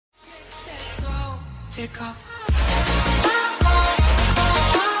take off.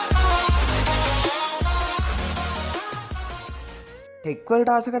 Tech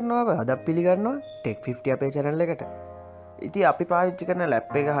වලට ආස කරනවා අද පිළිගන්නවා ටෙක් 50 අපේ channel එකට. ඉතින් අපි පාවිච්චි කරන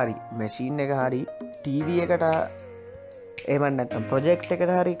ලැප් එක හරි මැෂින් එක හරි ටීවී එකට එහෙම නැත්නම් ප්‍රොජෙක්ට්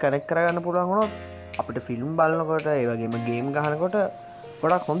එකට හරි කනෙක්ට් කරගන්න පුළුවන් වුණොත් අපිට ෆිල්ම් බලනකොට ඒ වගේම ගේම් ගහනකොට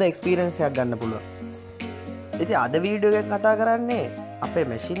ගොඩක් හොඳ එක්ස්පීරියන්ස් එකක් ගන්න පුළුවන්. ඉතින් අද වීඩියෝ එකෙන් කතා කරන්නේ අපේ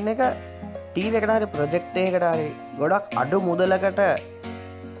මැෂින් එක ටීවී එකට හරි ප්‍රොජෙක්ට් එකකට හරි ගොඩක් අඩු මුදලකට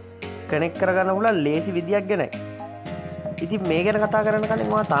කනෙක්ට් කරගන්න පුළුවන් ලේසි විදියක් ගැනයි. ඉතින් මේ ගැන කතා කරන්න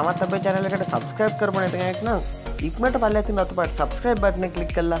කලින් ඔයා තාමත් අපේ channel එකට subscribe කරපු නැති කෙනෙක් නම් ඉක්මනට පල්ලෙහා තියෙන අතුපත් subscribe button එක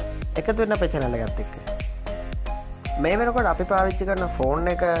click කරලා එකතු වෙන්න අපේ channel එකත් එක්ක. මේ වෙනකොට අපි පාවිච්චි කරන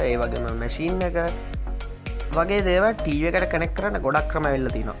ෆෝන් එක ඒ වගේම මැෂින් එක වගේ දේවල් ටීවී එකට කනෙක්ට් කරන්න ගොඩක් ක්‍රම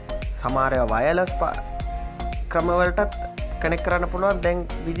වෙලා තිනවා. සමහර ඒවා වයර්ලස් ක්‍රම වලටත් කනෙක්ට් කරන්න පුළුවන් දැන්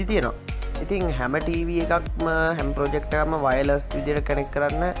විදි තියෙනවා. ඉතින් හැම ටීවී එකක්ම හැම ප්‍රොජෙක්ට් එකක්ම වයර්ලස් විදියට කනෙක්ට්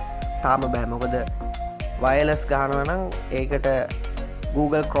කරන්න තාම බෑ. මොකද වයර්ලස් ගහනවා නම් ඒකට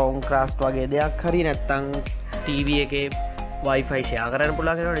Google Chromecast වගේ දෙයක් හරි නැත්තම් ටීවී එකේ Wi-Fi share කරන්න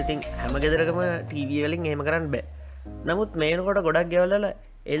පුළුවන් වෙනවා. ඉතින් හැම ගෙදරකම ටීවී වලින් එහෙම කරන්න බෑ. නමුත් මේ වෙනකොට ගොඩක් ගෙවල් වල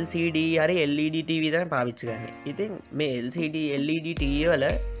LCD හරි LED TV තමයි පාවිච්චි කරන්නේ. ඉතින් මේ LCD LED TV වල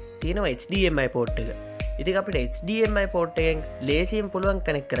තියෙනවා HDMI port එක. ඉතින් අපිට HDMI port එකෙන් ලේසියෙන් පුළුවන්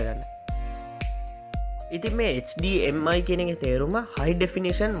කනෙක්ට් කරගන්න. ඉතින් මේ HDMI කියන එකේ තේරුම high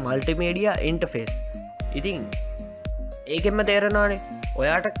definition multimedia interface. ඉතින් ඒකෙන්ම තේරෙනවානේ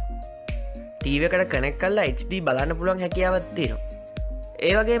ඔයාට ටීවී එකට කනෙක්ට් කරලා HD බලන්න පුළුවන් හැකියාවක් තියෙනවා.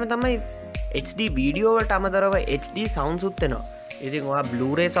 ඒ වගේම තමයි HD වීඩියෝ වලට අමතරව HD sounds උත් එනවා. ඉතින් ඔයා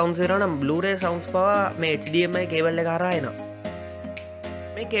Blu-ray sounds වෙනවා නම් Blu-ray sounds පවා මේ HDMI කේබල් එක හරහා එනවා.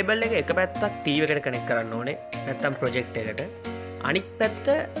 මේ කේබල් එක එක පැත්තක් ටීවී එකට කනෙක්ට් කරන්න ඕනේ නැත්නම් ප්‍රොජෙක්ට් එකට. අනිත් පැත්ත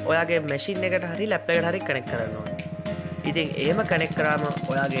ඔයාගේ මැෂින් එකට හරි ලැප් එකට හරි කනෙක්ට් කරන්න ඕනේ. ඉතින් එහෙම කනෙක්ට් කරාම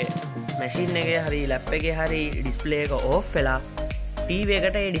ඔයාගේ මැෂින් එකේ හරි ලැප් එකේ හරි ඩිස්ප්ලේ එක ඕෆ් වෙලා ටීවී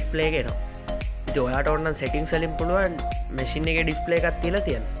එකට ඒ ඩිස්ප්ලේ එක එනවා. ඉතින් ඔයාට ඕන නම් සෙටින්ග්ස් වලින් පුළුවන් මැෂින් එකේ ඩිස්ප්ලේ එකක් තියලා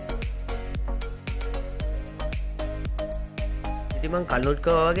තියන්න. ඉතින් මම කලිනුත්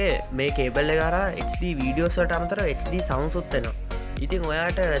කිව්වා වගේ මේ කේබල් එක හරහා HD වීඩියෝස් වලට අමතරව HD sounds උත් එනවා. ඉතින්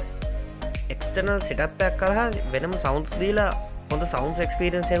ඔයාට එක්ස්ටර්නල් සෙටප් එකක් කරලා වෙනම sounds දීලා හොඳ sounds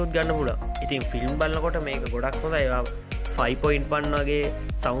experience එකක් ගන්න පුළුවන්. ඉතින් ෆිල්ම් බලනකොට මේක ගොඩක් හොඳයි. 5.1 වගේ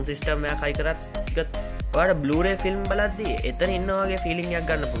sound system එකක් හයි කරත් ඔයාට Blu-ray film බලද්දී එතන ඉන්නා වගේ feeling එකක්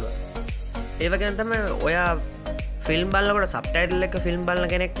ගන්න පුළුවන්. ඒ වගේම තමයි ඔයා ෆිල්ම් බලනකොට subtitle එක ෆිල්ම් බලන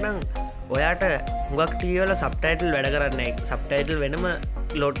කෙනෙක් නම් ඔයාට හුඟක් TV වල subtitle වැඩ කරන්නේ නැහැ. subtitle වෙනම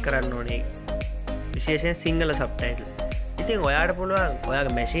load කරන්න ඕනේ. විශේෂයෙන් සිංහල subtitle. ඉතින් ඔයාට පුළුවන්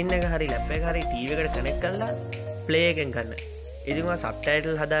ඔයාගේ machine එක හරි lap එක හරි TV එකට connect කරලා play එකෙන් ගන්න. ඉතින් ඔයා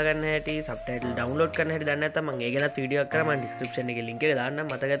subtitle හදාගන්න හැටි subtitle download කරන්න හැටි දන්නේ නැත්නම් මම ඒ ගැනත් වීඩියෝ එකක් කරා. මම description එකේ link එක දාන්නම්.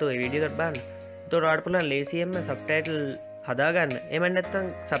 මතක ඇතුව ඒ වීඩියෝ එකට බලන්න. ඒතකොට ඔයාට පුළුවන් ලේසියෙන්ම subtitle හදාගන්න. එහෙම නැත්නම්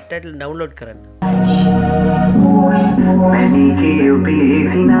subtitle download කරන්න.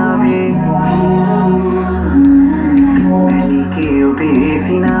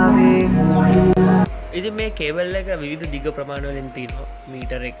 ඉතින් මේ කේබල් එක විවිධ දිග ප්‍රමාණ වලින් තියෙනවා.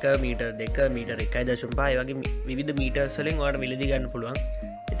 මීටර් 1, මීටර් 2, මීටර් 1.5 ඒ වගේ විවිධ මීටර්ස් වලින් ඔයාලට මිලදී ගන්න පුළුවන්.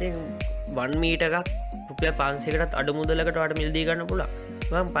 ඉතින් 1 මීටර් එකක් රුපියල් 500කටත් අඩු මුදලකට ඔයාලට මිලදී ගන්න පුළුවන්.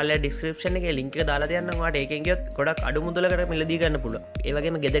 මම පල්ලෙහා description එකේ link එක දාලා තියන්නම්. ඔයාලට ඒකෙන් ගියොත් ගොඩක් අඩු මුදලකට මිලදී ගන්න පුළුවන්. ඒ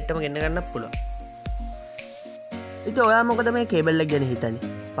වගේම ගෙදරටම ගෙන්න ගන්නත් පුළුවන්. ඉතින් ඔයා මොකද මේ කේබල් එක ගැන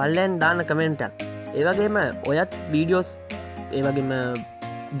හිතන්නේ? පල්ලෙන් දාන්න කමෙන්ට් එකක්. ඒ වගේම ඔයත් වීඩියෝස් ඒ වගේම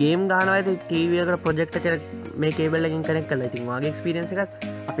ගේම් ගහනවා ඇති ටීවී එකට ප්‍රොජෙක්ට් එකකට මේ කේබල් එකකින් කනෙක්ට් කරලා. ඉතින් ඔයාගේ එක්ස්පීරියන්ස් එකත්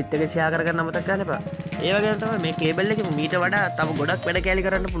අපිත් එක්ක ෂෙයා කරගන්න අමතක කරන්න එපා. ඒ වගේම තමයි මේ කේබල් එකෙන් මීට වඩා තව ගොඩක් වැඩ කැලි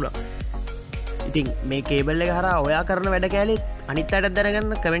කරන්න පුළුවන්. ඉතින් මේ කේබල් එක හරහා ඔයා කරන වැඩ කැලි අනිත් අයට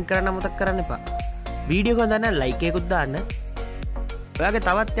දැනගන්න කමෙන්ට් කරන්න අමතක කරන්න එපා. වීඩියෝ එක හොඳ නම් ලයික් එකකුත් දාන්න. ඔයාගේ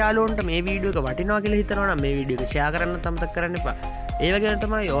තවත් යාළුවන්ට මේ වීඩියෝ එක වටිනවා කියලා හිතනවා නම් මේ වීඩියෝ එක ෂෙයා කරන්න අමතක කරන්න එපා. ඒ වගේම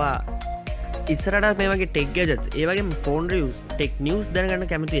තමයි ඔයා ඉස්සරහට මේ වගේ ටෙක් ගැජට්ස් ඒ වගේම ෆෝන් රිව්ස් ටෙක් නිවුස් දැනගන්න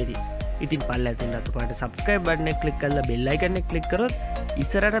කැමති ඇති. ඉතින් පල්ලෙහා තියෙන අතපහට subscribe button එක click කරලා bell icon එක click කරොත්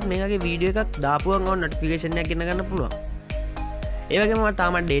ඉස්සරහට මේ වගේ වීඩියෝ එකක් දාපුවම ඔන්න notification එකක් ගෙන ගන්න පුළුවන්. ඒ වගේම මම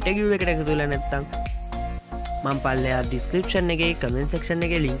තාමත් data give එකට එකතු වෙලා නැත්නම් මම පල්ලෙහා description එකේ comment section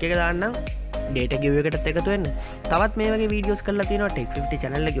එකේ link එක දාන්නම් data give එකටත් එකතු වෙන්න. තවත් මේ වගේ වීඩියෝස් කරලා තියෙනවා Tech 50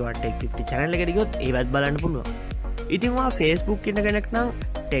 channel එකේ. ඔයාලා Tech 50 channel එකට ගියොත් ඒවත් බලන්න පුළුවන්. ඉතින් ඔයා Facebook ඉන්න කෙනෙක් නම්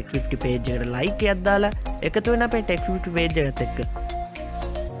Tech 50 page එකට like එකක් දාලා එකතු වෙන්න අපේ Tech 50 page එකත් එක්ක.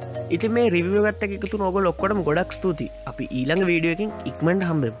 ඉතින් මේ review එකත් එක්ක එකතු වුණ ඔයගොල්ලෝ ඔක්කොටම ගොඩක් ස්තුතියි. අපි ඊළඟ වීඩියෝ එකකින් ඉක්මනට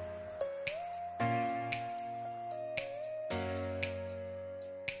හම්බෙමු.